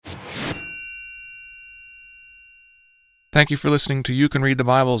Thank you for listening to You Can Read the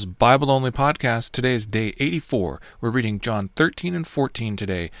Bible's Bible-Only podcast. Today is day 84. We're reading John 13 and 14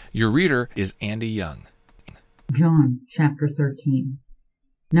 today. Your reader is Andy Young. John chapter 13.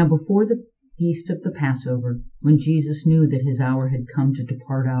 Now before the feast of the Passover, when Jesus knew that his hour had come to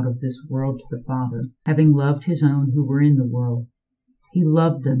depart out of this world to the Father, having loved his own who were in the world, he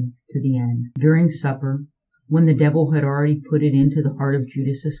loved them to the end. During supper, when the devil had already put it into the heart of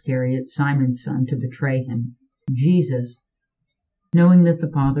Judas Iscariot, Simon's son, to betray him, Jesus, knowing that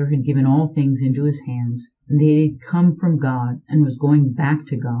the Father had given all things into his hands, and that he had come from God and was going back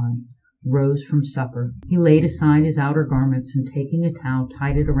to God, rose from supper. He laid aside his outer garments, and taking a towel,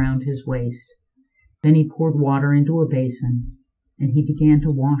 tied it around his waist. Then he poured water into a basin, and he began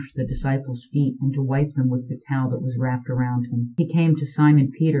to wash the disciples' feet and to wipe them with the towel that was wrapped around him. He came to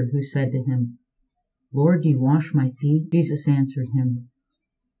Simon Peter, who said to him, "Lord, do you wash my feet?" Jesus answered him,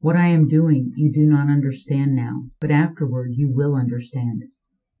 "What I am doing you do not understand now, but afterward you will understand."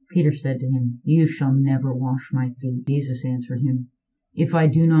 Peter said to him, "You shall never wash my feet." Jesus answered him, "If I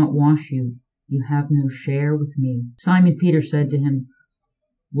do not wash you, you have no share with me." Simon Peter said to him,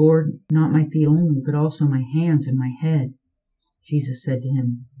 "Lord, not my feet only, but also my hands and my head." Jesus said to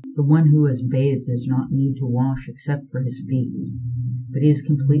him, "The one who has bathed does not need to wash except for his feet, but he is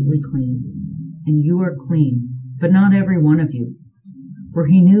completely clean. And you are clean, but not every one of you." For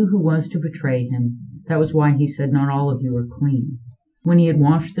he knew who was to betray him. That was why he said, "Not all of you are clean." When he had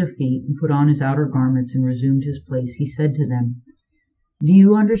washed their feet and put on his outer garments and resumed his place, he said to them, "Do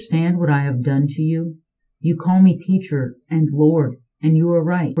you understand what I have done to you? You call me teacher and Lord, and you are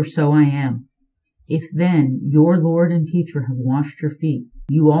right, for so I am. If then your Lord and teacher have washed your feet,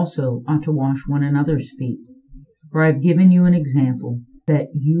 you also ought to wash one another's feet. For I have given you an example, that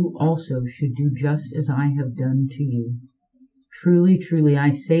you also should do just as I have done to you. Truly, truly, I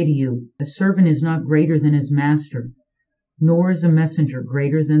say to you, a servant is not greater than his master, nor is a messenger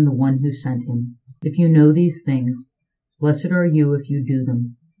greater than the one who sent him. If you know these things, blessed are you if you do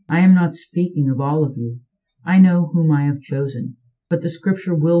them. I am not speaking of all of you. I know whom I have chosen, but the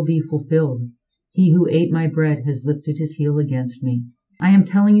scripture will be fulfilled. He who ate my bread has lifted his heel against me. I am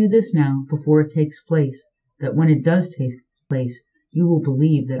telling you this now before it takes place, that when it does take place, you will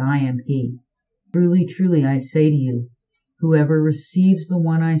believe that I am he. Truly, truly, I say to you, whoever receives the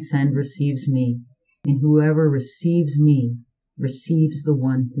one I send receives me, and whoever receives me receives the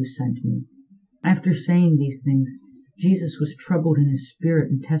one who sent me." After saying these things, Jesus was troubled in his spirit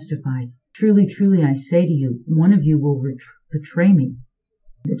and testified, "Truly, truly, I say to you, one of you will betray me."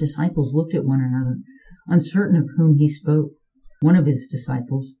 The disciples looked at one another, uncertain of whom he spoke. One of his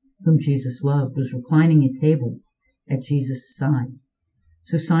disciples, whom Jesus loved, was reclining at table at Jesus' side.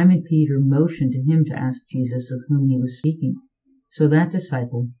 So Simon Peter motioned to him to ask Jesus of whom he was speaking. So that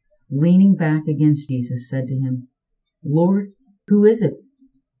disciple, leaning back against Jesus, said to him, "Lord, who is it?"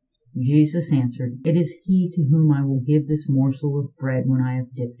 Jesus answered, "It is he to whom I will give this morsel of bread when I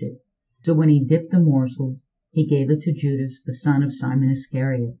have dipped it." So when he dipped the morsel, he gave it to Judas, the son of Simon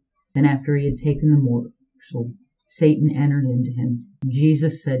Iscariot. Then after he had taken the morsel, Satan entered into him.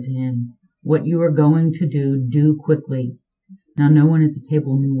 Jesus said to him, "What you are going to do, do quickly." Now no one at the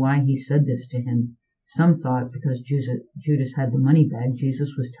table knew why he said this to him. Some thought because Judas had the money bag,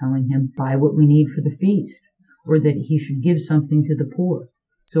 Jesus was telling him, "Buy what we need for the feast," or that he should give something to the poor.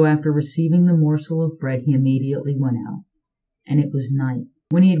 So after receiving the morsel of bread, he immediately went out. And it was night.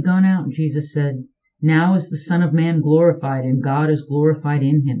 When he had gone out, Jesus said, "Now is the Son of Man glorified, and God is glorified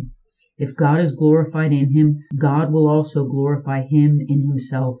in him. If God is glorified in him, God will also glorify him in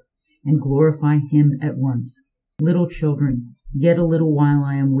himself, and glorify him at once. Little children, yet a little while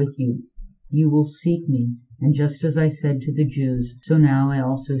I am with you. You will seek me, and just as I said to the Jews, so now I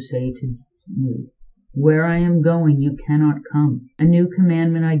also say to you, where I am going you cannot come. A new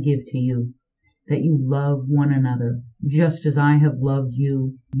commandment I give to you, that you love one another. Just as I have loved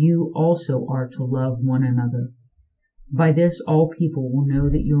you, you also are to love one another. By this all people will know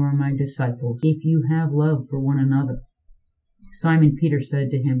that you are my disciples, if you have love for one another." Simon Peter said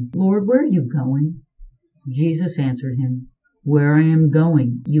to him, "Lord, where are you going?" Jesus answered him, "Where I am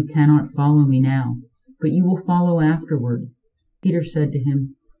going, you cannot follow me now, but you will follow afterward." Peter said to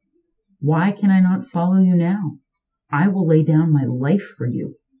him, "Why can I not follow you now? I will lay down my life for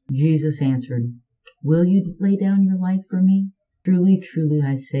you." Jesus answered, "Will you lay down your life for me? Truly, truly,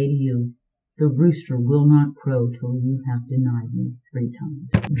 I say to you, the rooster will not crow till you have denied me 3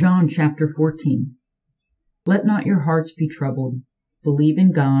 times. John chapter 14. Let not your hearts be troubled. Believe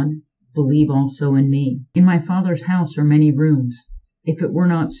in God. Believe also in me. In my Father's house are many rooms. If it were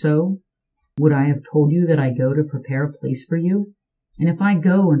not so, would I have told you that I go to prepare a place for you? And if I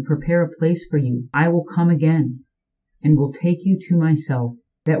go and prepare a place for you, I will come again and will take you to myself,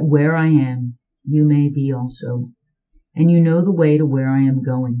 that where I am, you may be also. And you know the way to where I am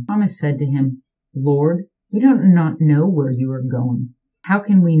going. Thomas said to him, Lord, we do not know where you are going. How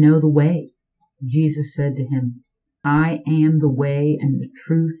can we know the way? Jesus said to him, I am the way and the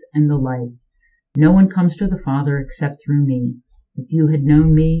truth and the life. No one comes to the Father except through me. If you had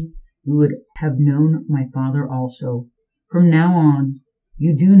known me, you would have known my Father also. From now on,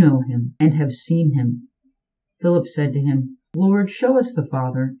 you do know him and have seen him. Philip said to him, Lord, show us the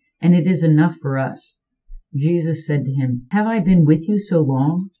Father, and it is enough for us. Jesus said to him, Have I been with you so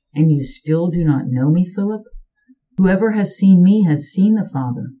long, and you still do not know me, Philip? Whoever has seen me has seen the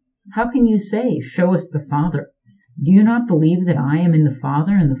Father. How can you say, Show us the Father? Do you not believe that I am in the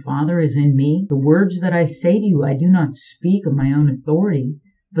Father, and the Father is in me? The words that I say to you I do not speak of my own authority,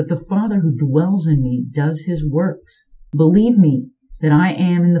 but the Father who dwells in me does his works. Believe me that I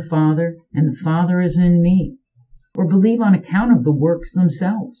am in the Father, and the Father is in me, or believe on account of the works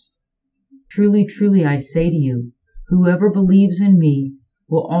themselves. Truly, truly, I say to you, whoever believes in me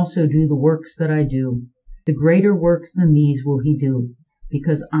will also do the works that I do. The greater works than these will he do,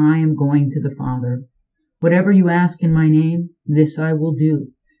 because I am going to the Father. Whatever you ask in my name, this I will do,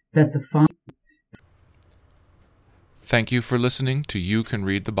 that the Father... Thank you for listening to You Can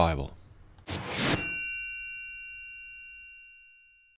Read the Bible.